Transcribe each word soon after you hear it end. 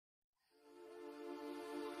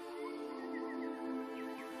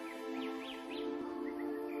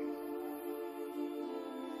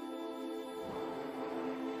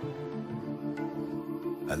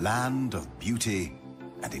land of beauty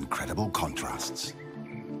and incredible contrasts.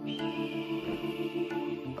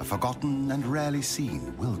 A forgotten and rarely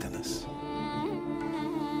seen wilderness.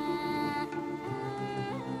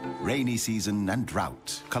 Rainy season and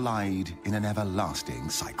drought collide in an everlasting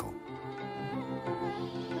cycle.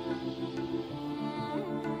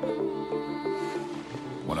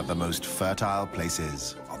 One of the most fertile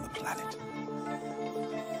places on the planet.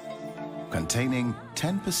 Containing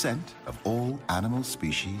 10% of all animal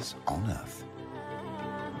species on Earth.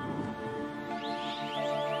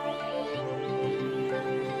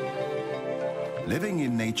 Living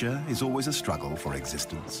in nature is always a struggle for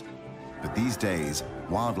existence. But these days,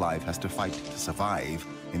 wildlife has to fight to survive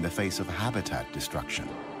in the face of habitat destruction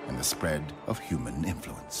and the spread of human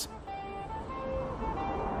influence.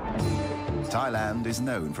 Thailand is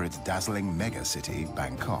known for its dazzling mega-city,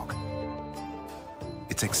 Bangkok.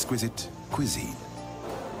 Its exquisite cuisine.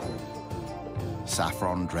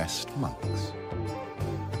 Saffron-dressed monks.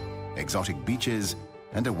 Exotic beaches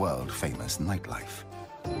and a world-famous nightlife.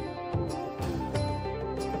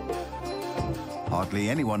 Hardly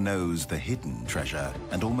anyone knows the hidden treasure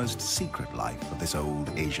and almost secret life of this old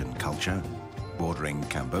Asian culture, bordering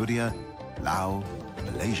Cambodia, Laos,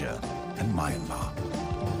 Malaysia, and Myanmar.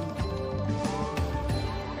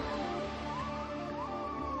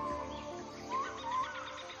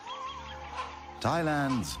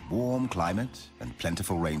 Thailand's warm climate and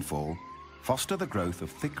plentiful rainfall foster the growth of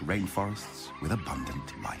thick rainforests with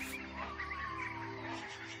abundant life.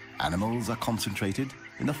 Animals are concentrated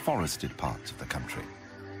in the forested parts of the country,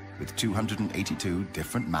 with 282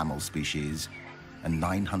 different mammal species and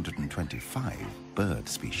 925 bird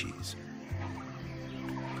species.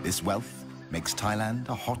 This wealth makes Thailand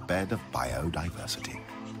a hotbed of biodiversity.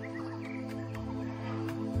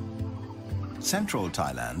 Central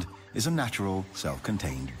Thailand is a natural,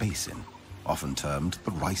 self-contained basin, often termed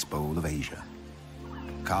the Rice Bowl of Asia.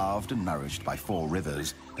 Carved and nourished by 4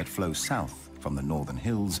 rivers that flow south from the northern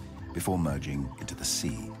hills before merging into the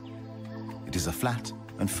sea. It is a flat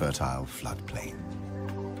and fertile floodplain.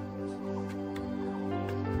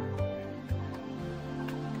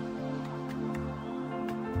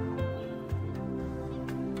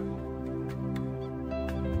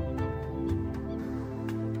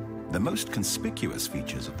 The most conspicuous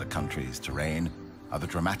features of the country's terrain are the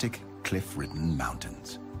dramatic cliff-ridden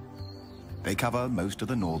mountains. They cover most of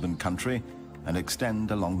the northern country and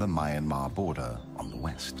extend along the Myanmar border on the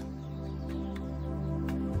west.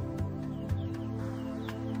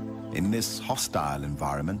 In this hostile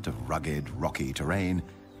environment of rugged, rocky terrain,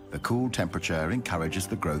 the cool temperature encourages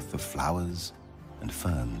the growth of flowers and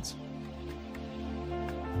ferns.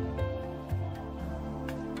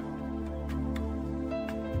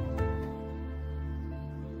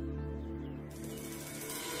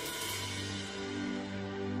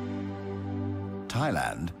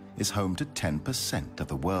 Thailand is home to 10% of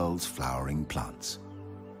the world's flowering plants,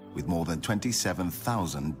 with more than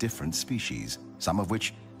 27,000 different species, some of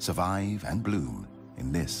which survive and bloom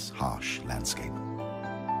in this harsh landscape.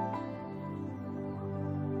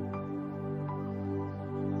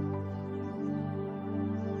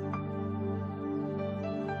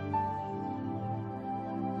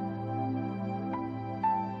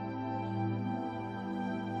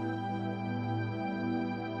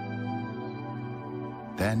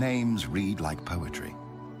 Their names read like poetry.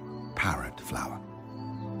 Parrot flower.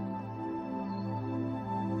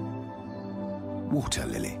 Water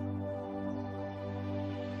lily.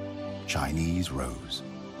 Chinese rose.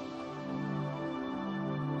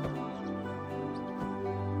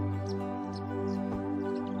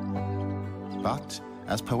 But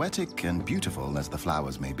as poetic and beautiful as the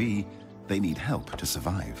flowers may be, they need help to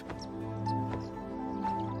survive.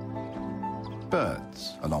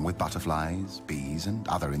 Birds, along with butterflies, bees, and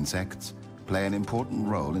other insects, play an important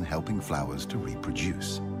role in helping flowers to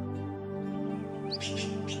reproduce.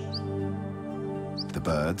 The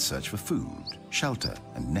birds search for food, shelter,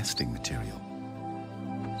 and nesting material.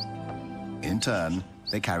 In turn,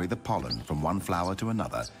 they carry the pollen from one flower to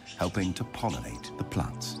another, helping to pollinate the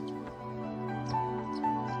plants.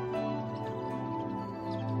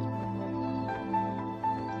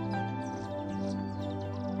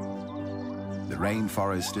 The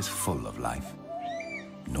rainforest is full of life,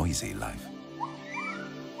 noisy life.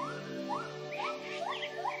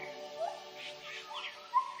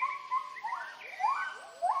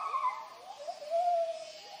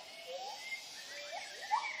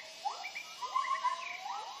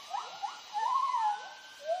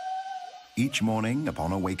 Each morning,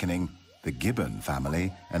 upon awakening, the gibbon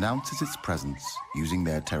family announces its presence using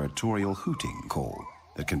their territorial hooting call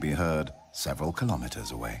that can be heard several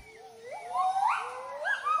kilometers away.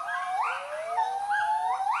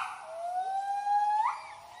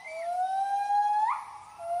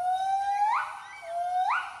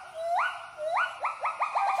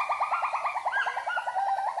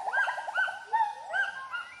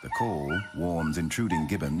 call warns intruding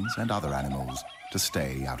gibbons and other animals to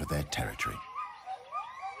stay out of their territory.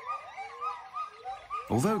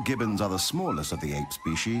 Although gibbons are the smallest of the ape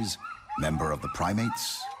species, member of the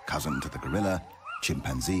primates, cousin to the gorilla,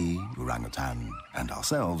 chimpanzee, orangutan, and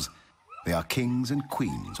ourselves, they are kings and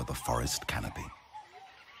queens of the forest canopy.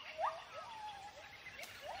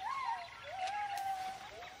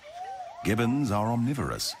 Gibbons are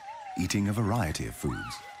omnivorous, eating a variety of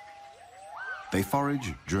foods. They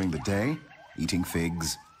forage during the day, eating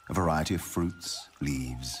figs, a variety of fruits,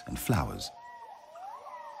 leaves, and flowers.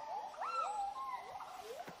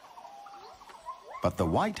 But the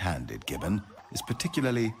white-handed gibbon is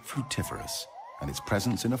particularly fruitiferous, and its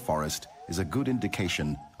presence in a forest is a good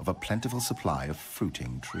indication of a plentiful supply of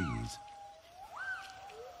fruiting trees.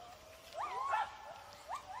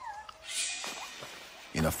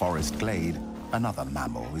 In a forest glade, another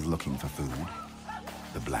mammal is looking for food,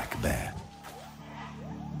 the black bear.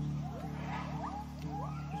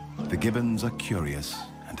 The gibbons are curious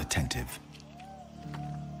and attentive,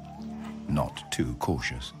 not too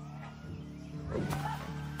cautious.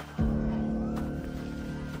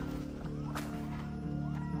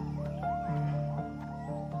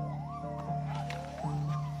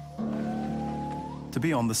 To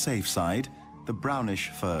be on the safe side, the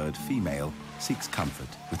brownish-furred female seeks comfort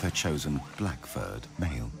with her chosen black-furred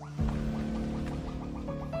male.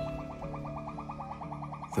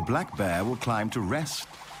 The black bear will climb to rest,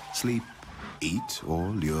 sleep, eat, or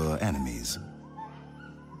lure enemies,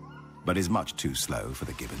 but is much too slow for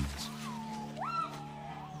the gibbons.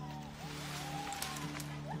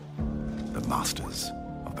 The masters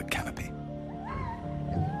of the canopy.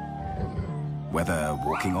 Whether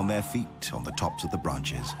walking on their feet on the tops of the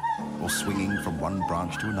branches or swinging from one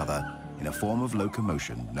branch to another in a form of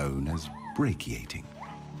locomotion known as brachiating.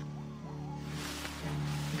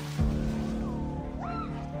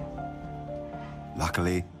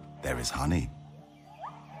 Luckily, there is honey,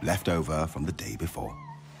 left over from the day before.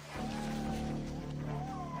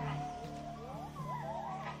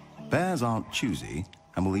 Bears aren't choosy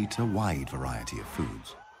and will eat a wide variety of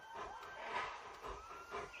foods.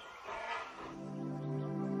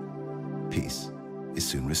 Peace is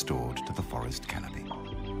soon restored to the forest canopy.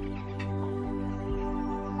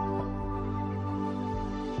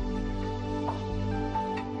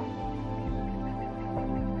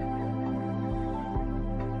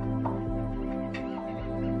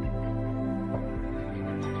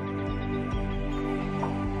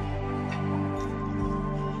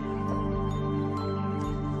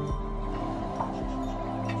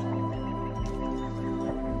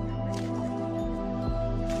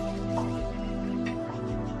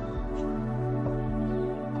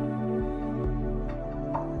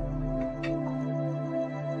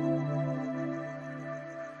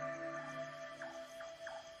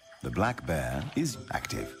 The black bear is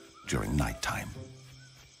active during nighttime.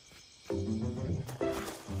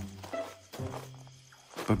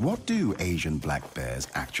 But what do Asian black bears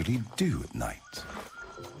actually do at night?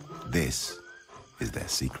 This is their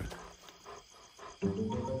secret.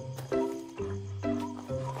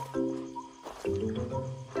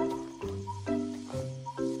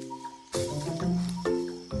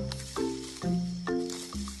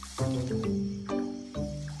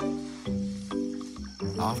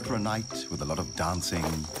 After a night with a lot of dancing,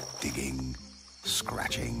 digging,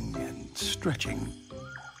 scratching, and stretching,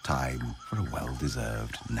 time for a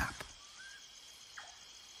well-deserved nap.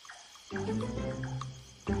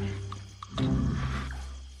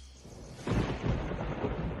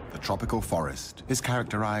 The tropical forest is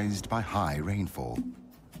characterized by high rainfall,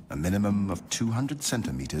 a minimum of 200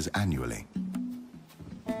 centimeters annually.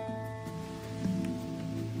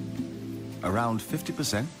 Around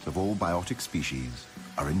 50% of all biotic species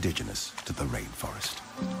are indigenous to the rainforest.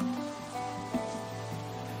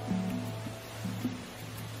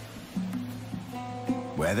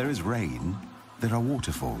 Where there is rain, there are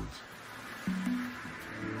waterfalls.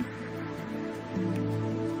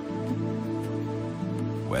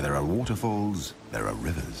 Where there are waterfalls, there are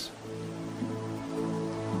rivers.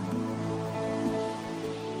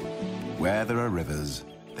 Where there are rivers,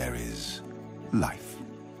 there is life.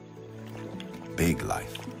 Big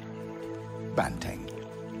life. Banteng.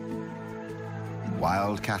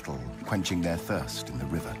 Wild cattle quenching their thirst in the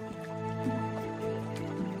river.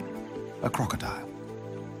 A crocodile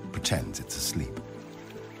pretends it's asleep,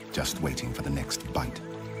 just waiting for the next bite.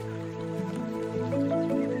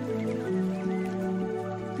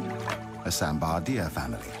 A sambar deer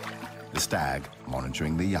family, the stag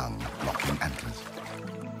monitoring the young, locking antlers.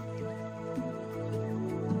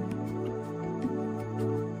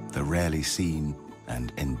 The rarely seen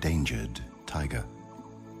and endangered tiger.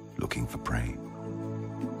 looking for prey.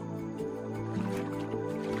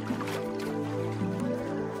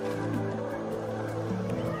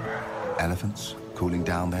 Elephants cooling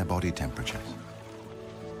down their body temperatures.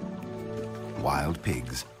 Wild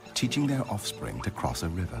pigs teaching their offspring to cross a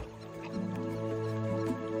river.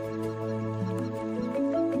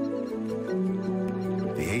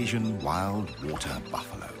 The Asian wild water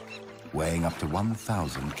buffalo, weighing up to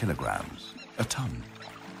 1,000 kilograms, a ton,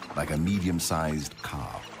 like a medium-sized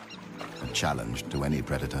calf, a challenge to any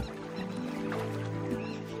predator.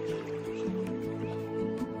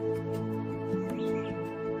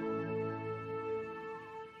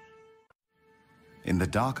 In the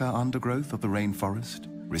darker undergrowth of the rainforest,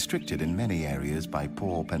 restricted in many areas by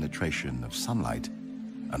poor penetration of sunlight,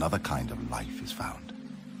 another kind of life is found.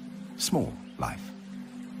 Small life.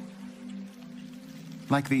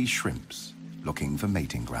 Like these shrimps, looking for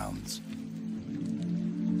mating grounds.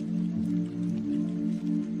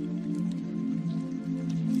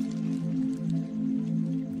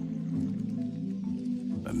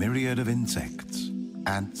 A myriad of insects,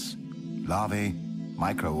 ants, larvae,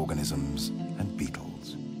 microorganisms, and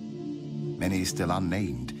beetles. Many still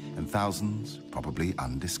unnamed, and thousands probably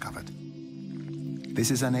undiscovered.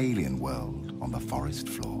 This is an alien world on the forest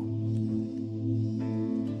floor.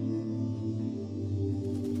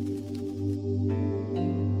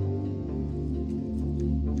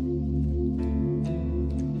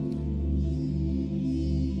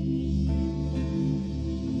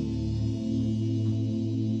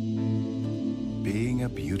 Being a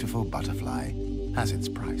beautiful butterfly has its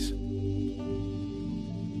price.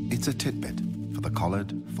 It's a tidbit for the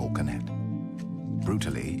collared falconet.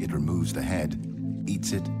 Brutally, it removes the head,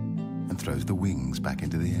 eats it, and throws the wings back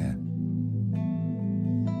into the air.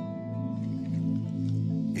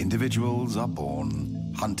 Individuals are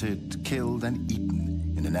born, hunted, killed, and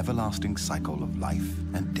eaten in an everlasting cycle of life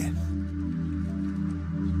and death.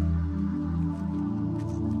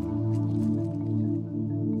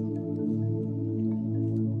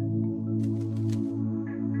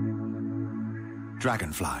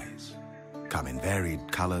 Dragonflies come in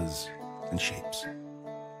varied colors and shapes.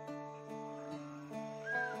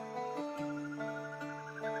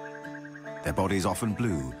 Their bodies often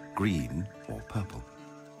blue, green, or purple.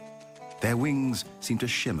 Their wings seem to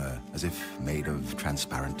shimmer as if made of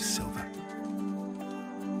transparent silver.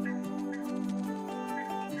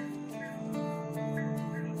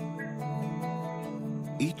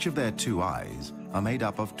 Each of their two eyes are made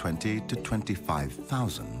up of 20 to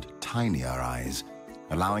 25,000 tinier eyes,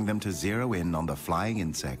 allowing them to zero in on the flying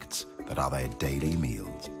insects that are their daily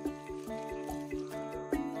meals.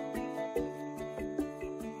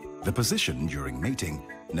 The position during mating,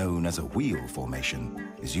 known as a wheel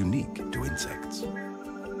formation, is unique to insects.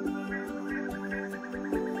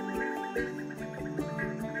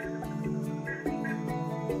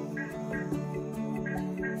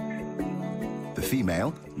 The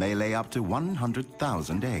female may lay up to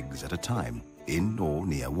 100,000 eggs at a time, in or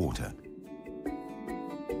near water.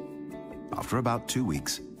 After about 2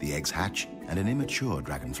 weeks, the eggs hatch and an immature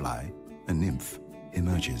dragonfly, a nymph,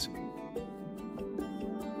 emerges.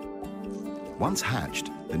 Once hatched,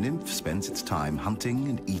 the nymph spends its time hunting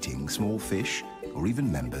and eating small fish or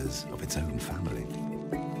even members of its own family.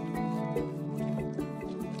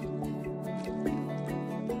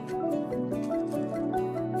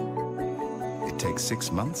 It takes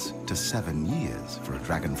 6 months to 7 years for a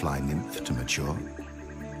dragonfly nymph to mature.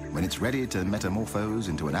 When it's ready to metamorphose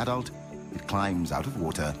into an adult, it climbs out of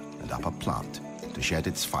water and up a plant to shed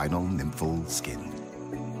its final nymphal skin.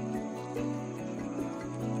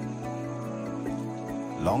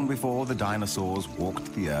 Long before the dinosaurs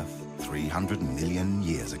walked the earth 300 million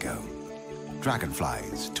years ago,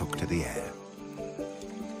 dragonflies took to the air.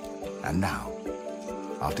 And now,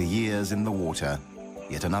 after years in the water,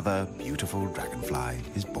 yet another beautiful dragonfly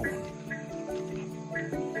is born.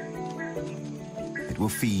 It will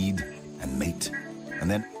feed and mate, and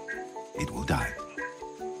then it will die.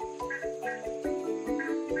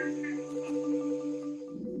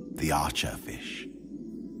 The archer fish.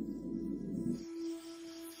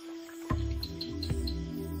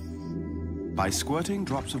 By squirting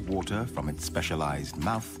drops of water from its specialized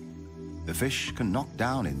mouth, the fish can knock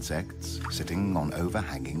down insects sitting on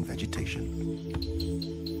overhanging vegetation.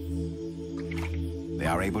 They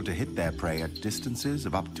are able to hit their prey at distances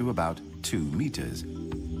of up to about 2 meters.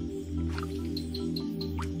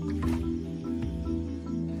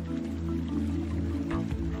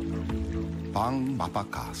 Bang Mapa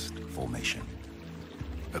Karst Formation,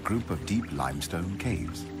 a group of deep limestone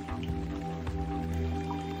caves.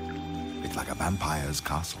 It's like a vampire's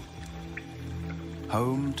castle.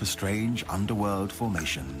 home to strange underworld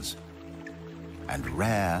formations and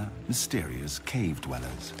rare, mysterious cave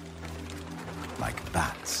dwellers, like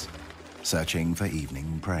bats searching for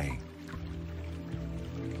evening prey.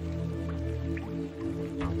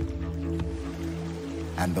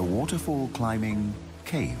 And the waterfall-climbing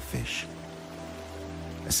cave fish,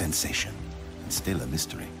 a sensation and still a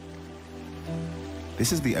mystery.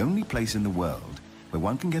 This is the only place in the world where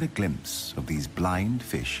one can get a glimpse of these blind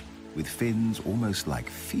fish with fins almost like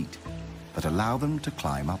feet that allow them to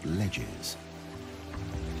climb up ledges.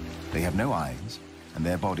 They have no eyes, and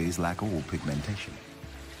their bodies lack all pigmentation.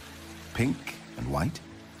 Pink and white,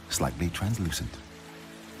 slightly translucent,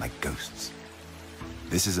 like ghosts.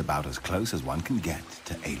 This is about as close as one can get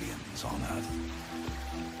to aliens on Earth.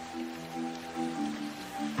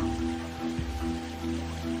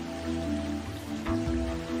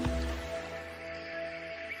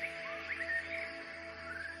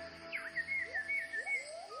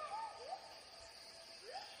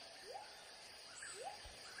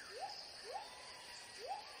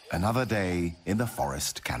 Another day in the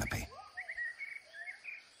forest canopy.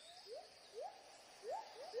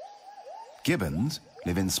 Gibbons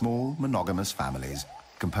live in small, monogamous families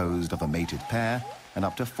composed of a mated pair and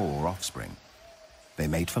up to 4 offspring. They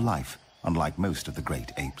mate for life, unlike most of the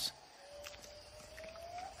great apes.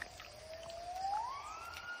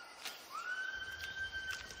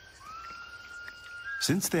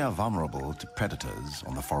 Since they are vulnerable to predators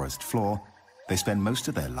on the forest floor, they spend most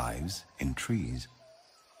of their lives in trees.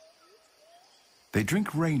 They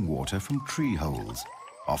drink rainwater from tree holes,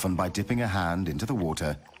 often by dipping a hand into the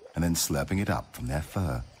water and then slurping it up from their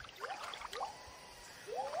fur.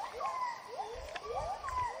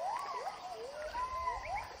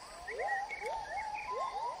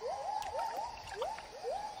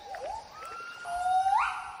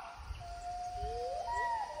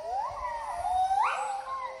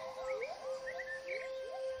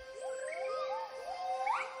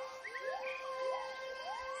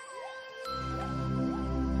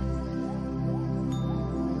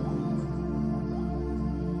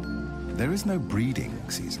 There is no breeding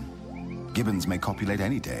season. Gibbons may copulate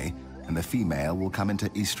any day, and the female will come into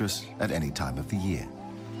estrus at any time of the year.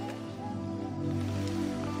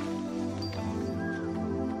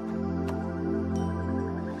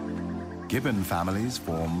 Gibbon families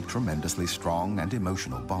form tremendously strong and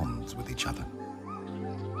emotional bonds with each other.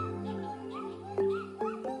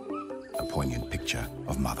 A poignant picture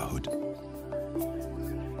of motherhood.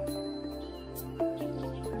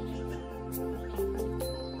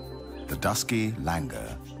 The dusky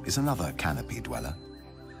langur is another canopy dweller.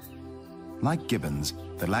 Like gibbons,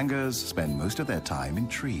 the langurs spend most of their time in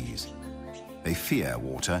trees. They fear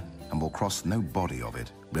water and will cross no body of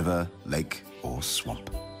it, river, lake, or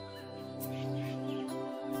swamp.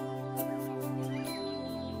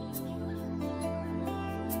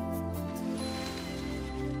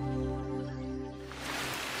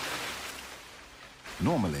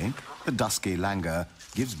 Normally, the dusky langur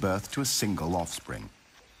gives birth to a single offspring.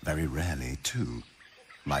 Very rarely, two,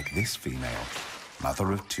 like this female,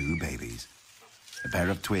 mother of 2 babies. A pair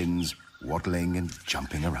of twins waddling and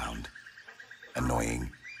jumping around. Annoying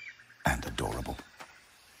and adorable.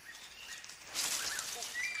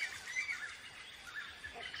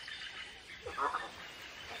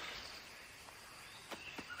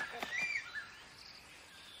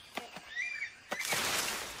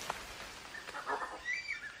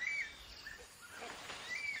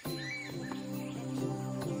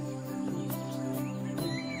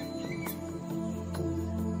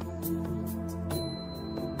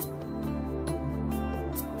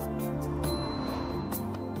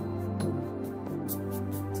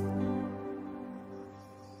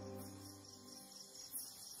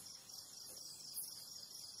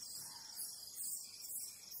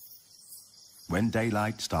 When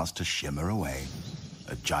daylight starts to shimmer away,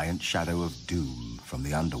 a giant shadow of doom from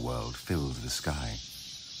the underworld fills the sky.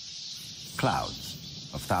 Clouds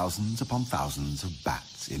of thousands upon thousands of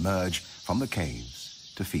bats emerge from the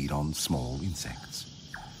caves to feed on small insects.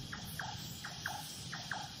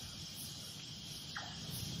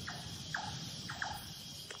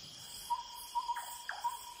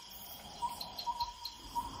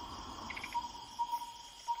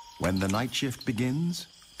 When the night shift begins,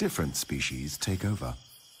 different species take over.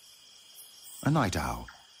 A night owl,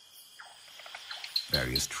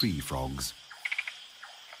 various tree frogs,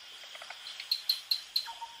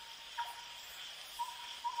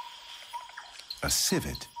 a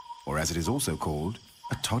civet, or as it is also called,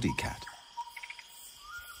 a toddy cat,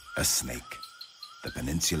 a snake, the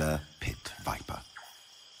peninsular pit viper.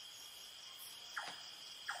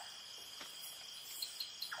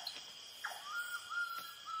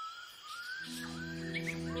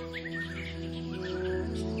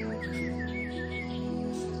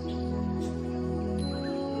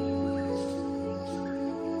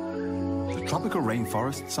 Tropical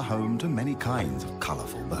rainforests are home to many kinds of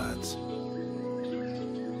colorful birds.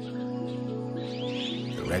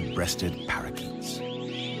 The red-breasted parakeets,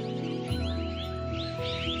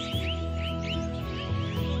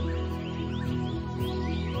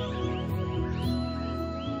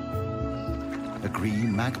 a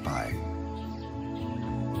green magpie,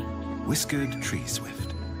 whiskered tree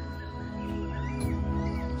swift,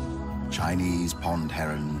 Chinese pond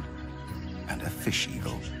heron, and a fish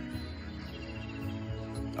eagle,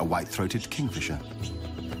 a white-throated kingfisher,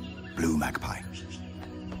 blue magpie,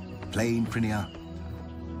 plain prinia,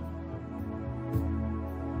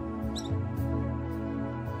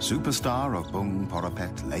 superstar of Bung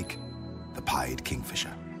Porapet Lake, the pied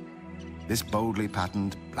kingfisher. This boldly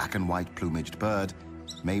patterned black and white plumaged bird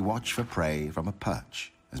may watch for prey from a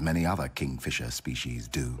perch, as many other kingfisher species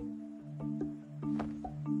do.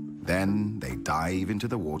 Then they dive into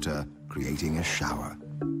the water, creating a shower,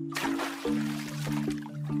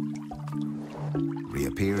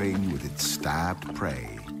 reappearing with its stabbed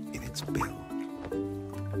prey in its bill.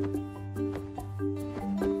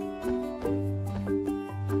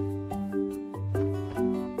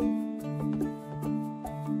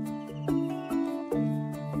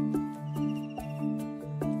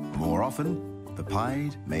 More often, the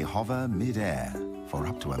pied may hover mid-air for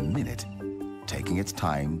up to a minute, taking its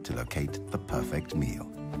time to locate the perfect meal.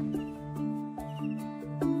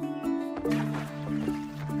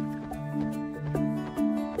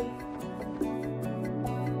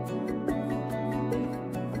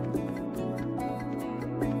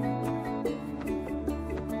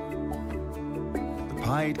 The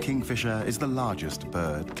pied kingfisher is the largest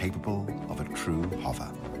bird capable of a true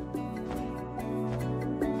hover.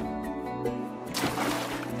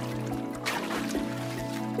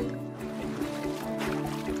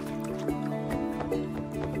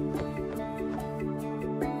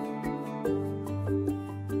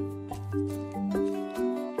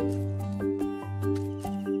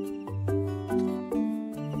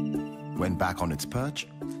 When back on its perch,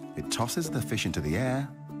 it tosses the fish into the air,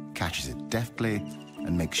 catches it deftly,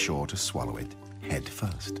 and makes sure to swallow it head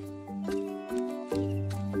first.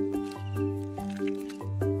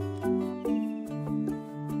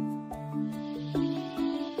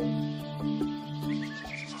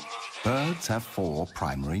 Birds have 4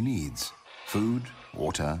 primary needs: food,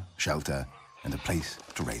 water, shelter, and a place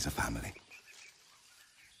to raise a family.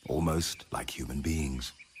 Almost like human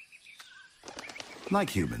beings. Like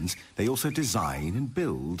humans, they also design and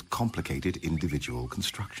build complicated individual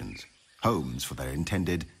constructions, homes for their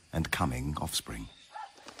intended and coming offspring.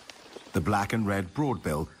 The black and red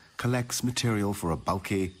broadbill collects material for a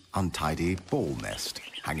bulky, untidy ball nest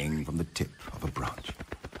hanging from the tip of a branch.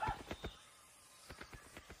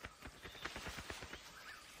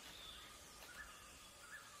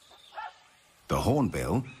 The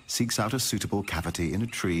hornbill seeks out a suitable cavity in a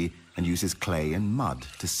tree and uses clay and mud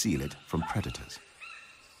to seal it from predators.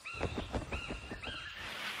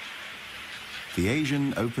 The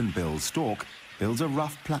Asian open-billed stork builds a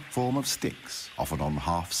rough platform of sticks, often on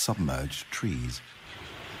half-submerged trees.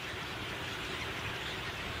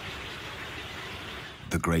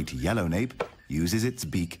 The great yellownape uses its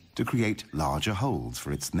beak to create larger holes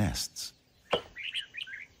for its nests.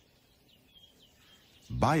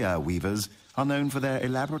 Baya weavers are known for their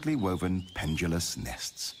elaborately woven pendulous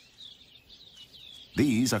nests.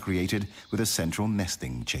 These are created with a central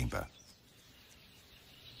nesting chamber.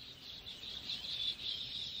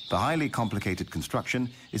 The highly complicated construction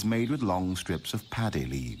is made with long strips of paddy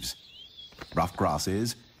leaves, rough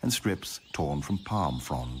grasses, and strips torn from palm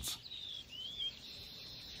fronds.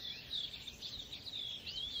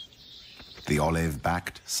 The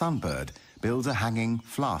olive-backed sunbird builds a hanging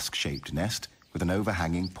flask-shaped nest with an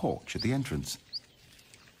overhanging porch at the entrance.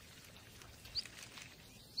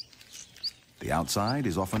 The outside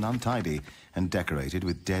is often untidy and decorated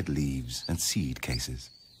with dead leaves and seed cases.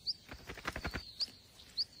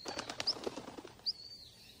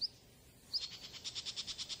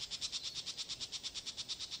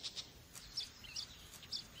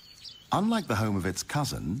 Unlike the home of its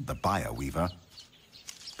cousin, the Baya weaver,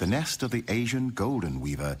 the nest of the Asian golden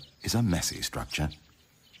weaver is a messy structure.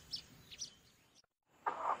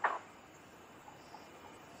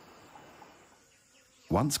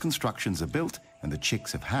 Once constructions are built and the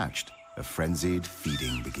chicks have hatched, a frenzied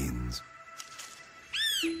feeding begins.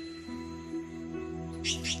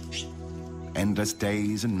 Endless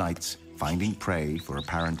days and nights finding prey for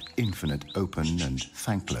apparent infinite open and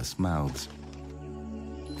thankless mouths.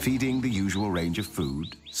 Feeding the usual range of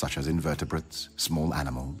food, such as invertebrates, small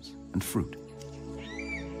animals, and fruit.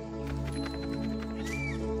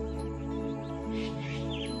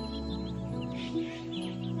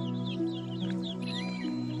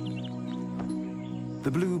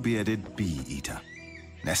 The blue-bearded bee-eater,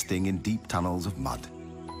 nesting in deep tunnels of mud,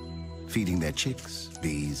 feeding their chicks,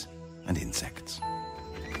 bees, and insects.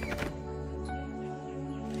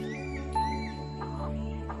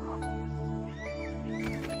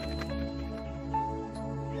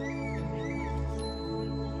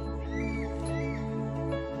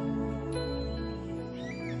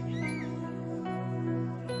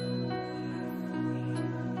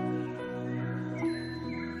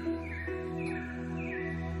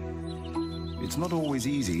 It's not always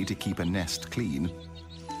easy to keep a nest clean.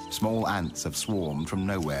 Small ants have swarmed from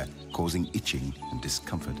nowhere, causing itching and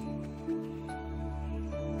discomfort.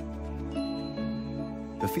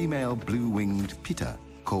 The female blue-winged pitta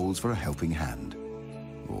calls for a helping hand,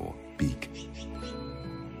 or beak.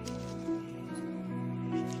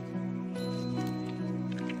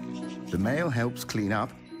 The male helps clean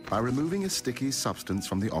up by removing a sticky substance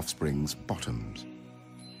from the offspring's bottoms.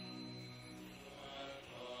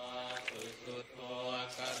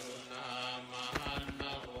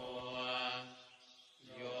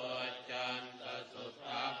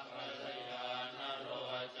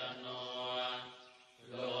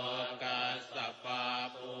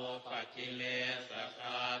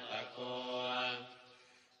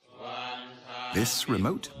 This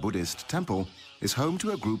remote Buddhist temple is home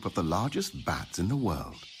to a group of the largest bats in the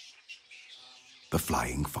world, the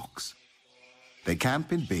flying fox. They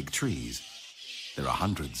camp in big trees. There are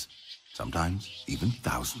hundreds, sometimes even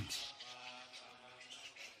thousands.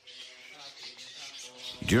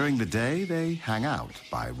 During the day, they hang out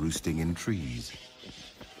by roosting in trees,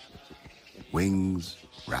 wings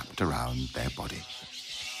wrapped around their body,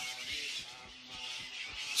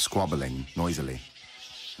 squabbling noisily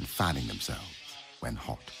and fanning themselves when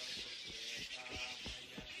hot.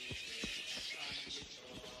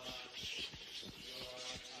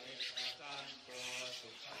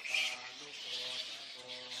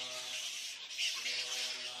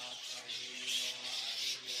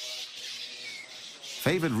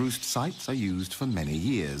 Favored roost sites are used for many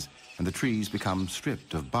years, and the trees become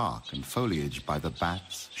stripped of bark and foliage by the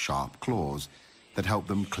bats' sharp claws that help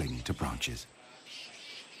them cling to branches.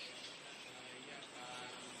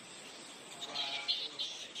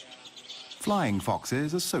 Flying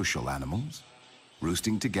foxes are social animals,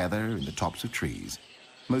 roosting together in the tops of trees,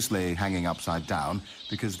 mostly hanging upside down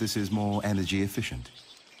because this is more energy efficient.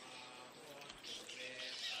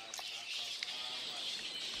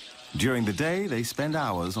 During the day, they spend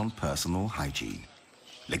hours on personal hygiene,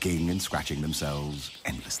 licking and scratching themselves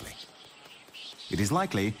endlessly. It is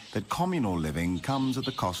likely that communal living comes at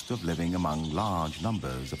the cost of living among large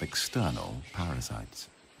numbers of external parasites.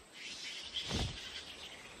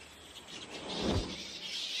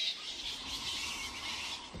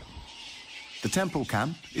 The temple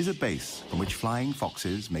camp is a base from which flying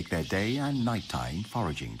foxes make their day and nighttime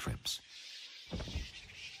foraging trips.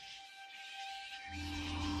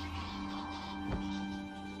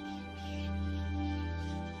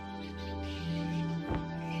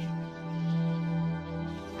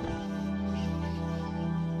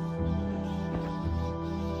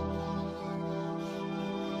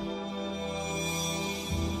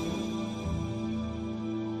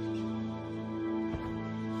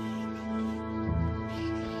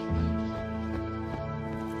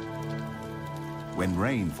 When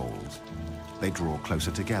rain falls, they draw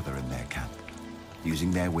closer together in their camp,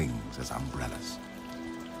 using their wings as umbrellas.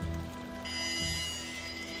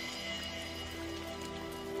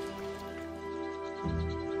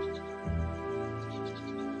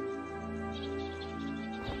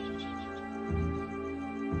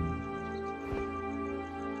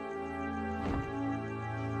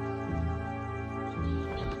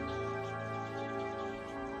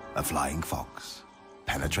 A flying fox,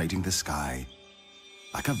 penetrating the sky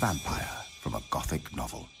like a vampire from a Gothic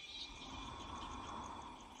novel.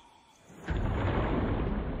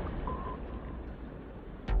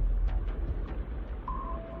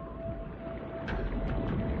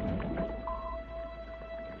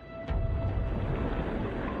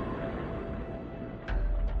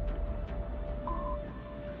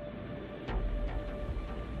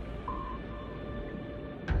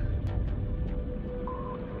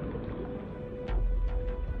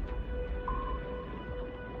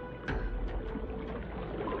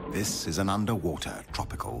 This is an underwater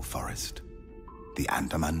tropical forest, the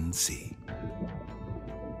Andaman Sea.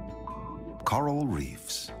 Coral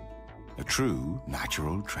reefs, a true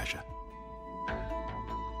natural treasure.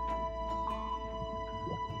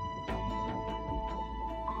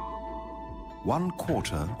 One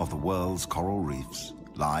quarter of the world's coral reefs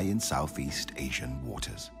lie in Southeast Asian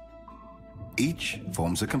waters. Each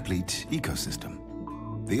forms a complete ecosystem.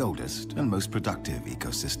 the oldest and most productive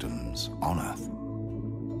ecosystems on Earth.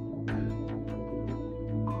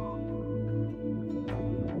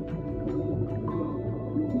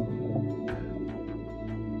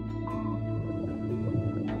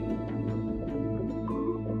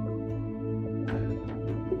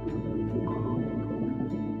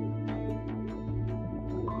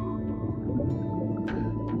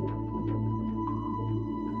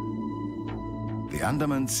 The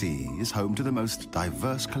Andaman Sea is home to the most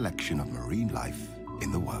diverse collection of marine life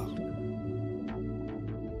in the world.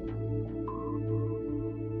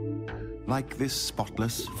 Like this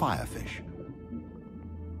spotless firefish.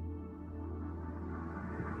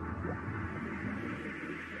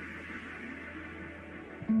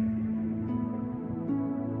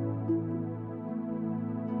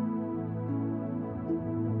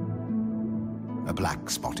 A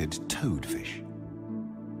black-spotted toadfish.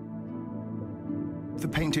 The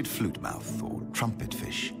painted flutemouth or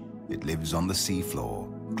trumpetfish. It lives on the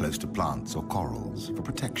seafloor, close to plants or corals for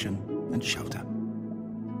protection and shelter.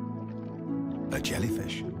 A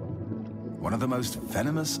jellyfish, one of the most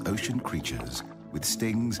venomous ocean creatures with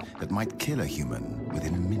stings that might kill a human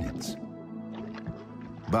within minutes.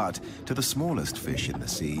 But to the smallest fish in the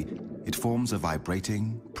sea, it forms a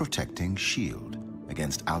vibrating, protecting shield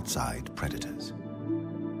against outside predators.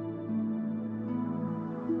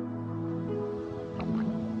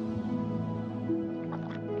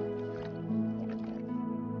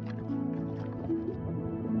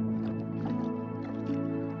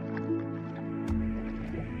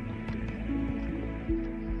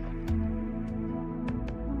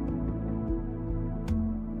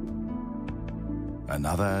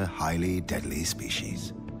 Another highly deadly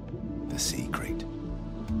species, the sea crate.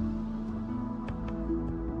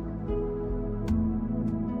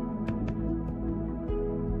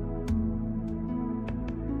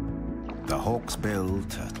 The hawksbill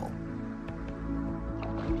turtle.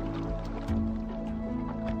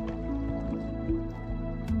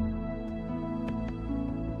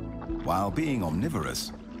 While being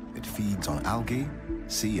omnivorous, it feeds on algae,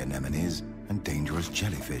 sea anemones, and dangerous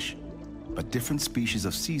jellyfish. But different species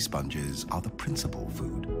of sea sponges are the principal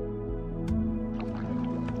food.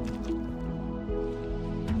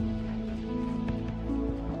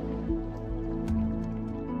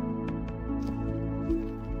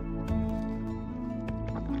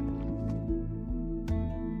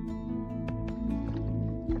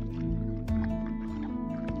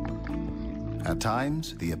 At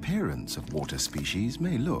times, the appearance of water species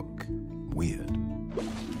may look weird.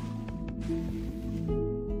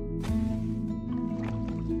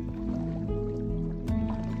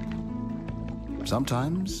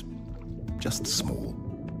 Sometimes, just small.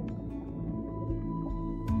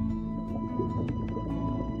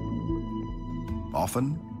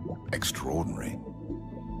 Often, extraordinary.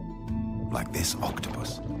 Like this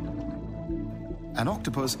octopus. An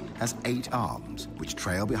octopus has 8 arms, which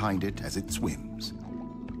trail behind it as it swims.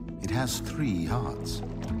 It has 3 hearts,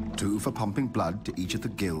 2 for pumping blood to each of the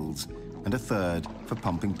gills, and a 3rd for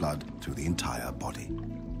pumping blood through the entire body.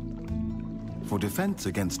 For defense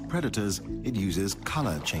against predators, it uses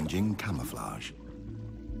color-changing camouflage.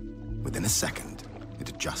 Within a second, it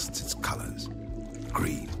adjusts its colors.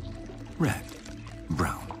 Green, red,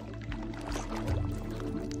 brown.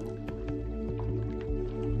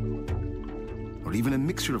 Or even a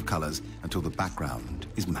mixture of colors until the background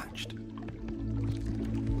is matched.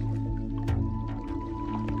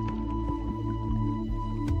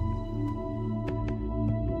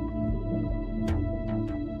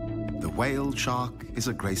 The whale shark is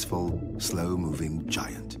a graceful, slow-moving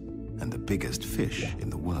giant and the biggest fish in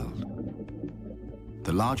the world.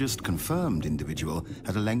 The largest confirmed individual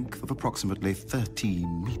had a length of approximately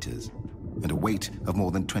 13 meters and a weight of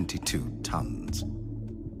more than 22 tons.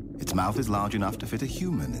 Its mouth is large enough to fit a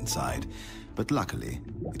human inside, but luckily,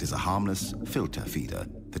 it is a harmless filter feeder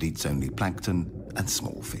that eats only plankton and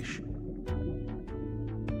small fish.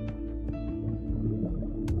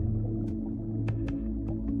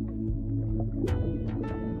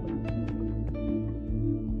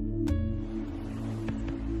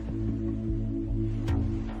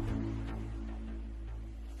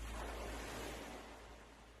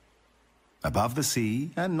 Above the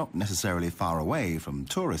sea, and not necessarily far away from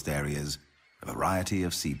tourist areas, a variety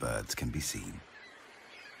of seabirds can be seen.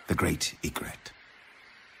 The great egret,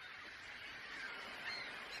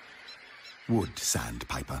 wood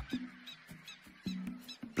sandpiper,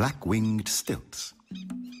 black-winged stilts,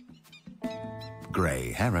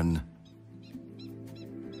 grey heron,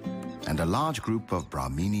 and a large group of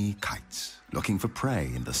Brahmini kites looking for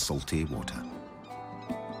prey in the salty water.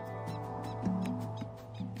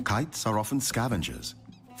 Kites are often scavengers,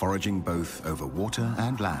 foraging both over water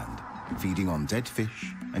and land, feeding on dead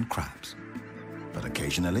fish and crabs. But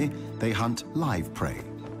occasionally, they hunt live prey,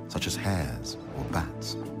 such as hares or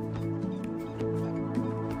bats.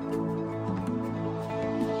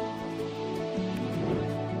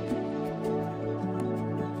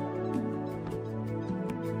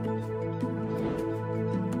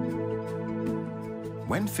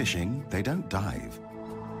 When fishing, they don't dive.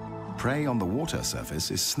 Prey on the water surface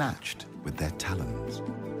is snatched with their talons.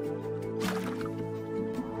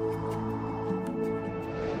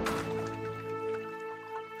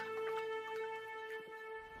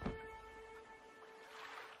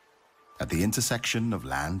 At the intersection of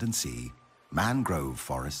land and sea, mangrove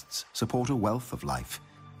forests support a wealth of life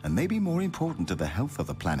and may be more important to the health of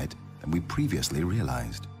the planet than we previously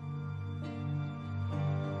realized.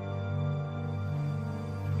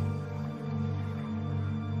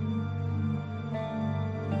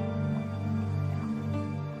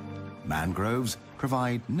 Mangroves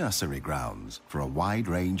provide nursery grounds for a wide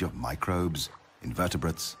range of microbes,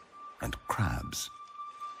 invertebrates, and crabs.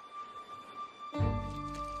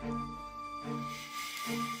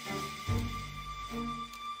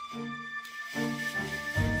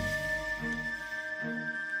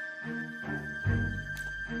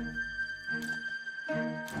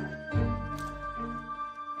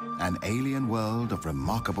 An alien world of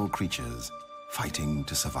remarkable creatures fighting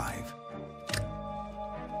to survive.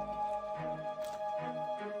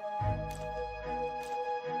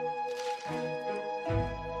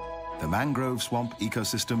 The mangrove swamp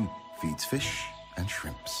ecosystem feeds fish and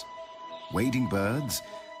shrimps, wading birds,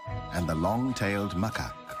 and the long-tailed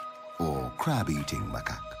macaque, or crab-eating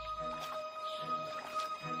macaque.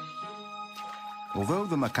 Although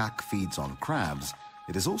the macaque feeds on crabs,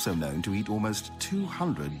 it is also known to eat almost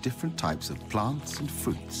 200 different types of plants and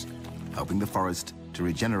fruits, helping the forest to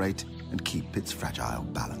regenerate and keep its fragile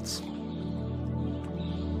balance.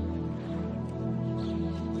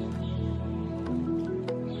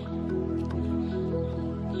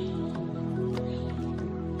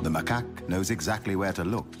 The macaque knows exactly where to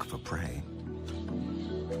look for prey.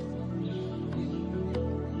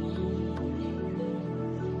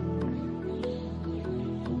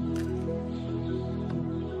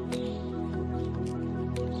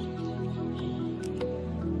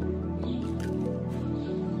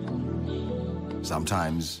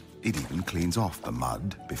 Sometimes it even cleans off the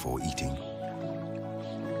mud before eating.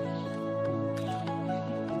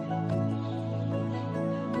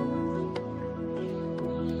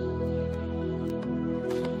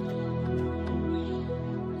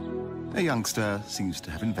 A youngster seems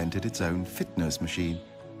to have invented its own fitness machine.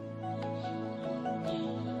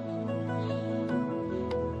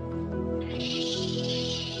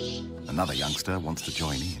 Another youngster wants to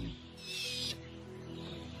join in.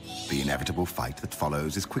 The inevitable fight that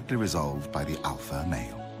follows is quickly resolved by the alpha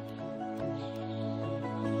male.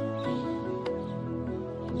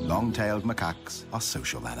 Long-tailed macaques are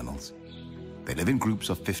social animals. They live in groups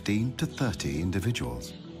of 15 to 30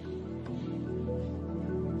 individuals.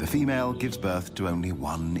 The female gives birth to only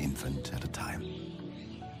one infant at a time.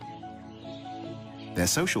 Their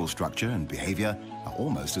social structure and behavior are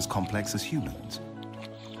almost as complex as humans.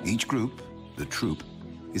 Each group, the troop,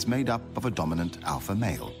 is made up of a dominant alpha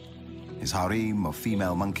male, his harem of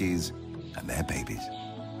female monkeys, and their babies.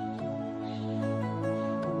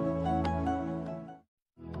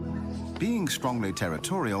 Being strongly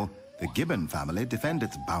territorial, the gibbon family defend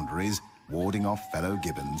its boundaries, warding off fellow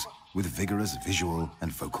gibbons with vigorous visual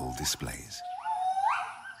and vocal displays.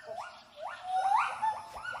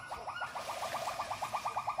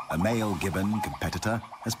 A male gibbon competitor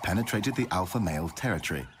has penetrated the alpha male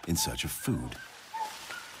territory in search of food.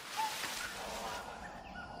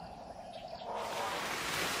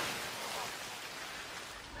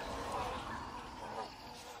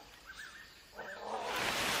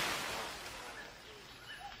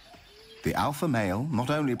 The alpha male, not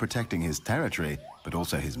only protecting his territory, but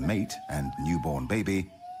also his mate and newborn baby,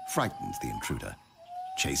 frightens the intruder,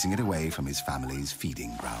 chasing it away from his family's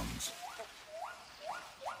feeding grounds.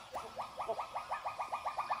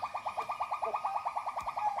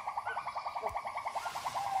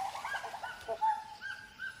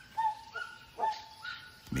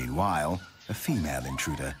 Meanwhile, a female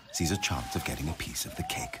intruder sees a chance of getting a piece of the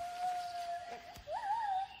cake.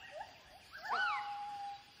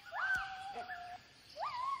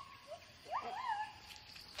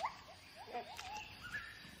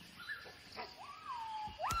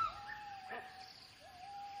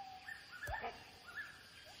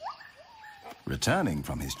 Returning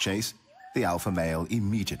from his chase, the alpha male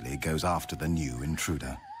immediately goes after the new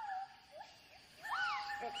intruder.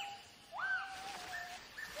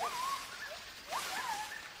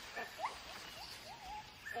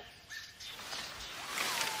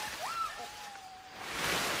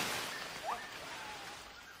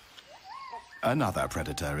 Another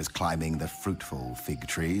predator is climbing the fruitful fig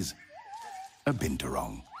trees. A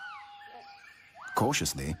binturong.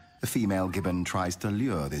 Cautiously, the female gibbon tries to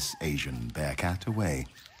lure this Asian bearcat away.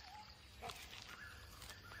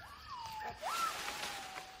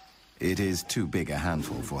 It is too big a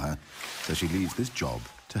handful for her, so she leaves this job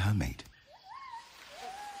to her mate.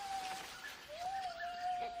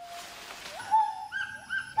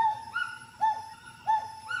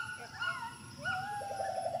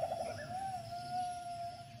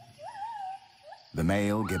 The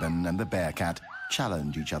male gibbon and the bearcat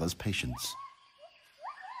challenge each other's patience.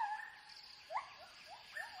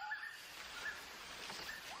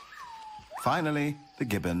 Finally, the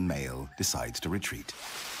gibbon male decides to retreat,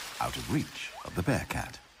 out of reach of the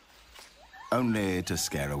bearcat, only to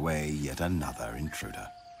scare away yet another intruder,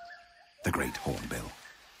 the great hornbill.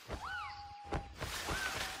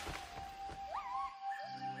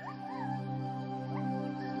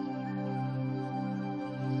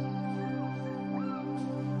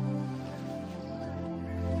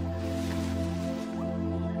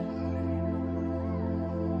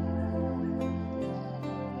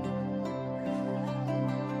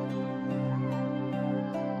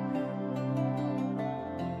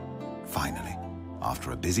 Finally,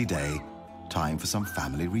 after a busy day, time for some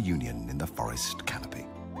family reunion in the forest canopy.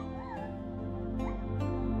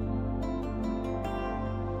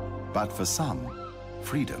 But for some,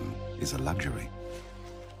 freedom is a luxury.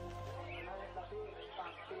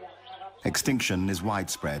 Extinction is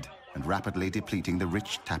widespread and rapidly depleting the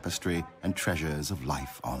rich tapestry and treasures of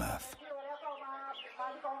life on Earth.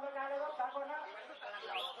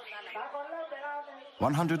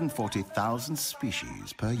 $140,000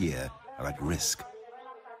 species per year are at risk.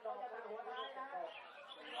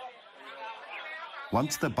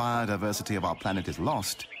 Once the biodiversity of our planet is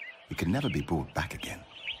lost, it can never be brought back again.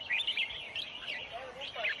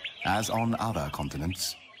 As on other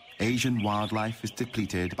continents, Asian wildlife is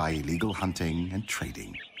depleted by illegal hunting and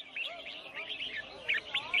trading.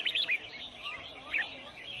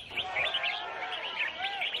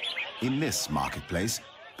 In this marketplace,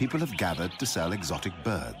 people have gathered to sell exotic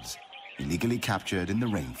birds, illegally captured in the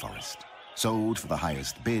rainforest, sold for the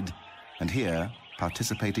highest bid, and here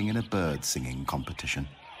participating in a bird singing competition.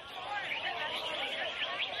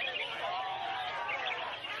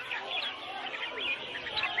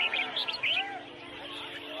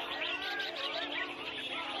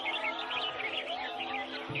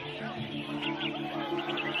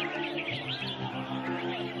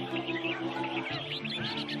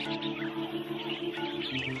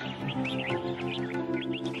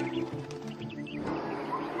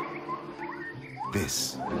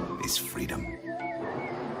 This is freedom.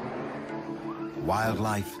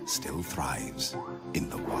 Wildlife still thrives in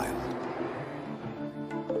the wild.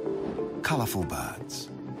 Colorful birds,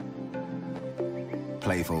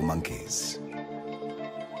 playful monkeys,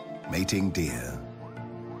 mating deer,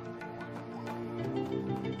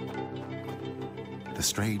 the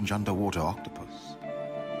strange underwater octopus,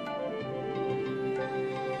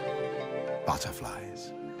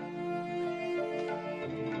 butterflies,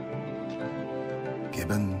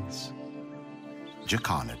 gibbons,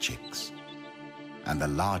 jacana chicks, and the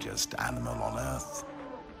largest animal on Earth,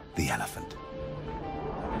 the elephant.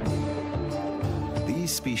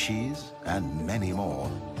 These species, and many more,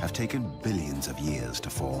 have taken billions of years to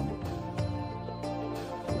form.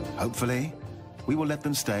 Hopefully, we will let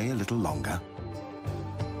them stay a little longer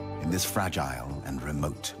in this fragile and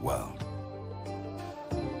remote world.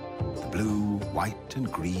 The blue, white, and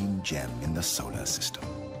green gem in the solar system.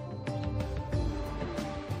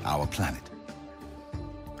 Our planet,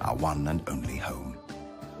 our one and only home,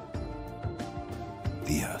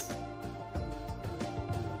 the Earth.